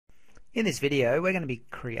In this video we're going to be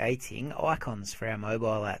creating icons for our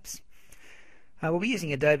mobile apps. We'll be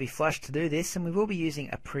using Adobe Flash to do this, and we will be using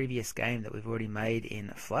a previous game that we've already made in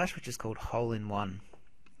Flash, which is called Hole in One.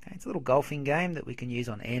 Okay, it's a little golfing game that we can use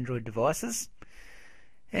on Android devices.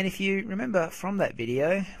 And if you remember from that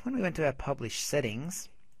video, when we went to our published settings,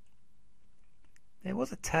 there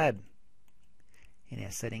was a tab in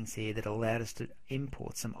our settings here that allowed us to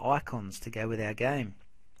import some icons to go with our game.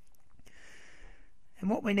 And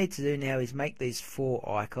what we need to do now is make these 4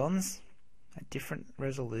 icons at different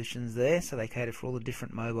resolutions there, so they cater for all the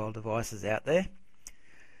different mobile devices out there.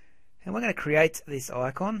 And we're going to create this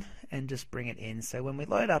icon and just bring it in, so when we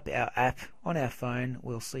load up our app on our phone,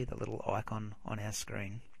 we'll see the little icon on our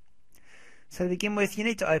screen. So to begin with, you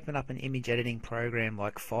need to open up an image editing program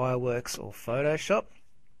like Fireworks or Photoshop.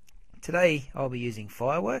 Today I'll be using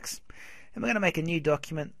Fireworks, and we're going to make a new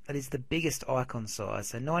document that is the biggest icon size,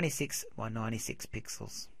 so 96 by 96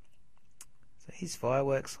 pixels. So here's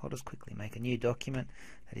Fireworks. I'll just quickly make a new document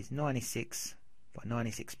that is 96 by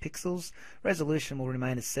 96 pixels. Resolution will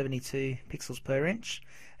remain as 72 pixels per inch,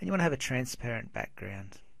 and you want to have a transparent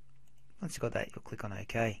background. Once you've got that, you'll click on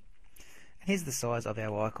OK. And here's the size of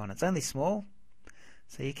our icon. It's only small,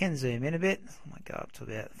 so you can zoom in a bit. I might go up to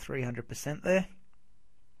about 300% there.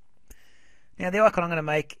 Now the icon I'm going to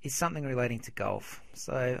make is something relating to golf.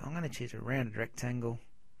 So I'm going to choose a rounded rectangle.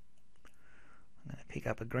 I'm going to pick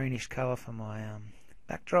up a greenish colour for my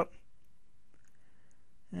backdrop.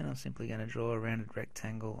 And I'm simply going to draw a rounded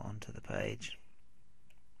rectangle onto the page.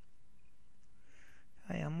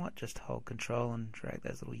 Okay, I might just hold control and drag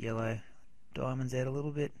those little yellow diamonds out a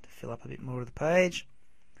little bit to fill up a bit more of the page.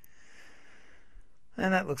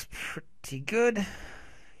 And that looks pretty good.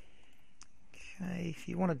 Okay, if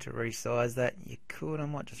you wanted to resize that, you could. I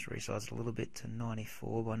might just resize it a little bit to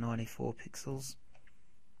 94 by 94 pixels.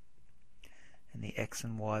 And the X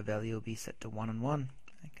and Y value will be set to 1 and 1.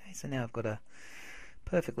 Okay, so now I've got a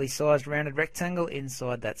perfectly sized rounded rectangle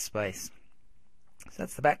inside that space. So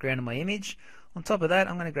that's the background of my image. On top of that,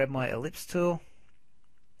 I'm going to grab my ellipse tool.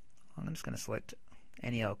 I'm just going to select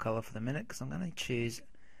any old colour for the minute, because I'm going to choose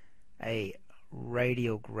a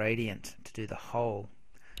radial gradient to do the hole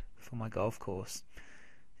for my golf course.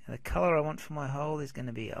 Now the colour I want for my hole is going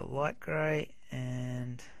to be a light grey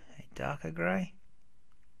and a darker grey.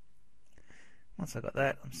 Once I've got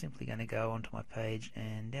that, I'm simply going to go onto my page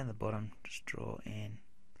and down the bottom just draw in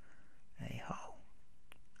a hole.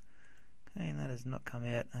 Okay, and that has not come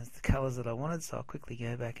out as the colours that I wanted, so I'll quickly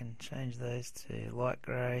go back and change those to light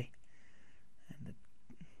grey and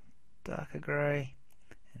a darker grey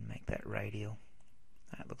and make that radial.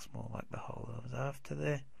 That looks more like the hole I was after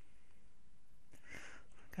there.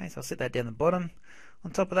 Okay, so I'll set that down the bottom.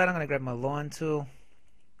 On top of that, I'm going to grab my line tool.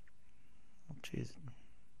 I'll choose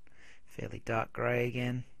fairly dark grey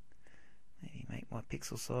again. Maybe make my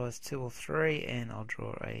pixel size 2 or 3, and I'll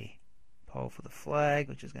draw a pole for the flag,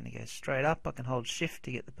 which is going to go straight up. I can hold shift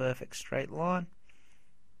to get the perfect straight line.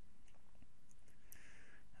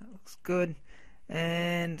 That looks good.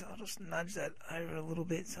 And I'll just nudge that over a little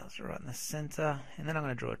bit so it's right in the center. And then I'm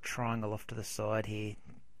going to draw a triangle off to the side here.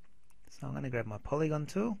 So I'm going to grab my polygon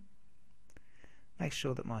tool, make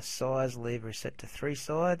sure that my size lever is set to 3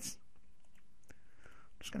 sides.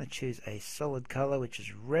 I'm just going to choose a solid colour, which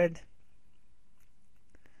is red,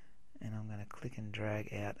 and I'm going to click and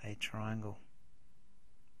drag out a triangle,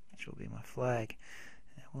 which will be my flag.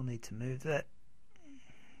 Now we'll need to move that.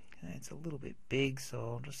 Okay, it's a little bit big, so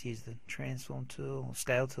I'll just use the transform tool, or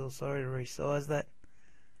scale tool, sorry, to resize that.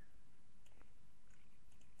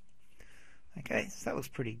 Okay, so that looks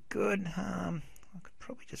pretty good. I could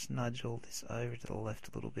probably just nudge all this over to the left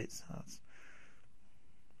a little bit so it's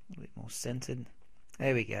a little bit more centered.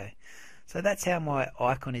 There we go. So that's how my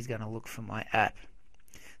icon is going to look for my app.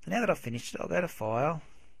 So now that I've finished it, I'll go to File,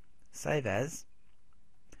 Save As,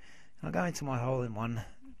 and I'll go into my Hole in One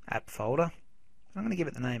app folder. I'm going to give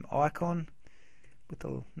it the name Icon with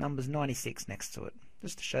the numbers 96 next to it,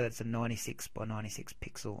 just to show that it's a 96 by 96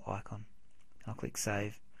 pixel icon. I'll click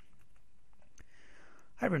Save.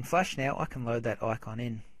 Over in Flash now, I can load that icon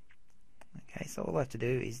in. Okay, so all I have to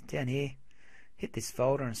do is down here, hit this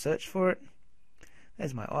folder and search for it.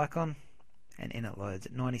 There's my icon, and in it loads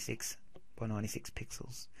at 96 by 96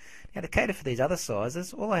 pixels. Now to cater for these other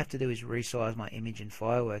sizes, all I have to do is resize my image in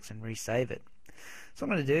Fireworks and resave it. So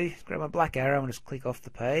what I'm going to do is grab my black arrow and just click off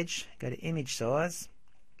the page, go to image size.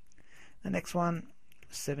 The next one,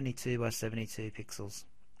 72 by 72 pixels.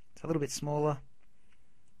 It's a little bit smaller.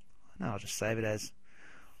 Now I'll just save it as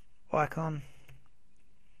icon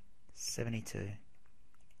 72.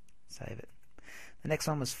 Save it. The next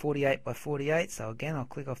one was 48 by 48, so again I'll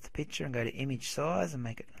click off the picture and go to image size and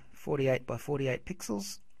make it 48 by 48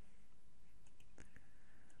 pixels.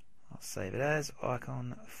 I'll save it as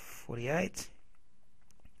icon 48.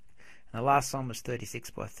 And the last one was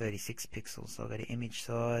 36 by 36 pixels, so I'll go to image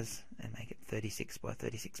size and make it 36 by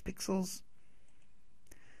 36 pixels.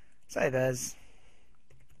 Save as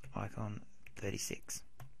icon 36.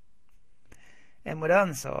 And we're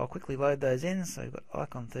done, so I'll quickly load those in. So we've got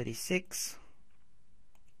icon 36,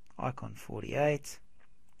 icon 48,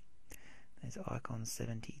 there's icon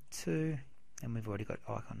 72, and we've already got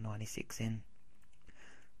icon 96 in.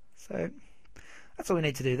 So that's all we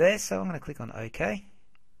need to do there, so I'm going to click on OK.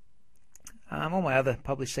 All my other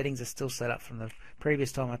published settings are still set up from the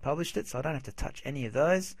previous time I published it, so I don't have to touch any of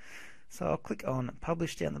those. So I'll click on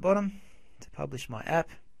Publish down the bottom to publish my app.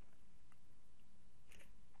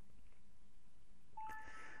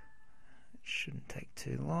 It shouldn't take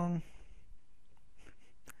too long.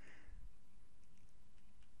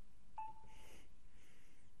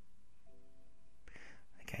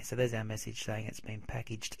 Okay, so there's our message saying it's been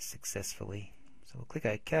packaged successfully. So we'll click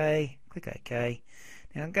OK, click OK.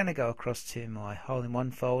 Now I'm going to go across to my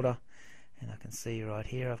hole-in-one folder, and I can see right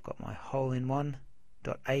here I've got my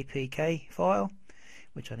hole-in-one.apk file,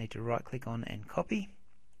 which I need to right click on and copy.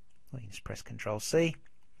 Or you can just press Ctrl C.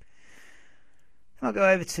 And I'll go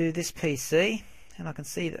over to this PC, and I can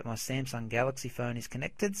see that my Samsung Galaxy phone is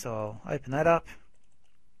connected, so I'll open that up.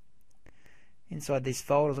 Inside these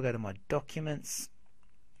folders I'll go to my documents,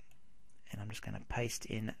 and I'm just going to paste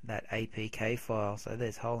in that APK file. So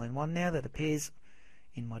there's hole-in-one now that appears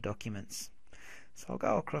in my documents. So I'll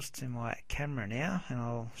go across to my camera now, and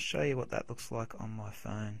I'll show you what that looks like on my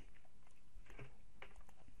phone.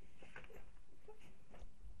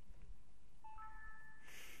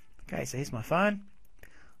 Okay, so here's my phone.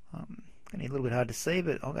 Going to be a little bit hard to see,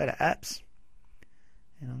 but I'll go to apps,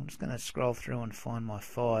 and I'm just going to scroll through and find my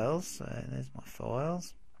files. So there's my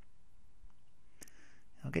files.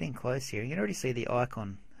 I'll get in close here. You can already see the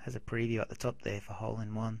icon has a preview at the top there for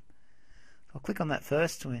hole-in-one. I'll click on that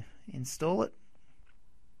first to install it.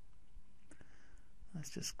 That's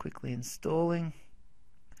just quickly installing.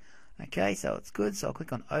 Okay, so it's good, so I'll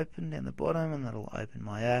click on open down the bottom, and that'll open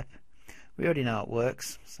my app. We already know it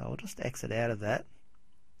works, so I'll just exit out of that.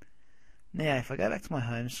 Now if I go back to my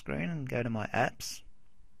home screen and go to my apps,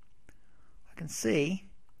 I can see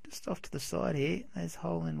just off to the side here there's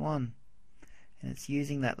hole-in-one, and it's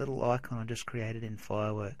using that little icon I just created in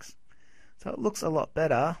Fireworks. So it looks a lot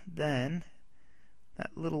better than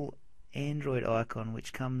that little Android icon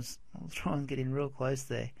which comes, I'll try and get in real close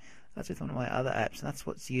there, that's with one of my other apps, and that's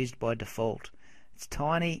what's used by default. It's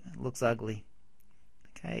tiny, it looks ugly.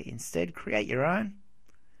 Okay, instead create your own.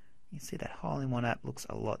 You can see that hole-in-one app looks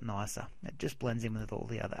a lot nicer. It just blends in with all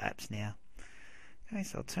the other apps now. Okay,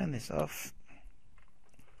 so I'll turn this off.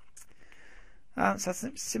 So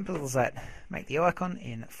it's simple as that. Make the icon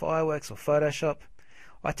in Fireworks or Photoshop.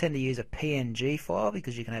 I tend to use a PNG file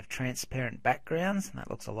because you can have transparent backgrounds, and that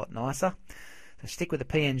looks a lot nicer. So stick with the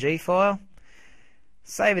PNG file,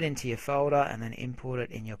 save it into your folder, and then import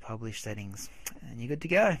it in your published settings, and you're good to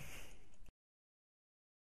go.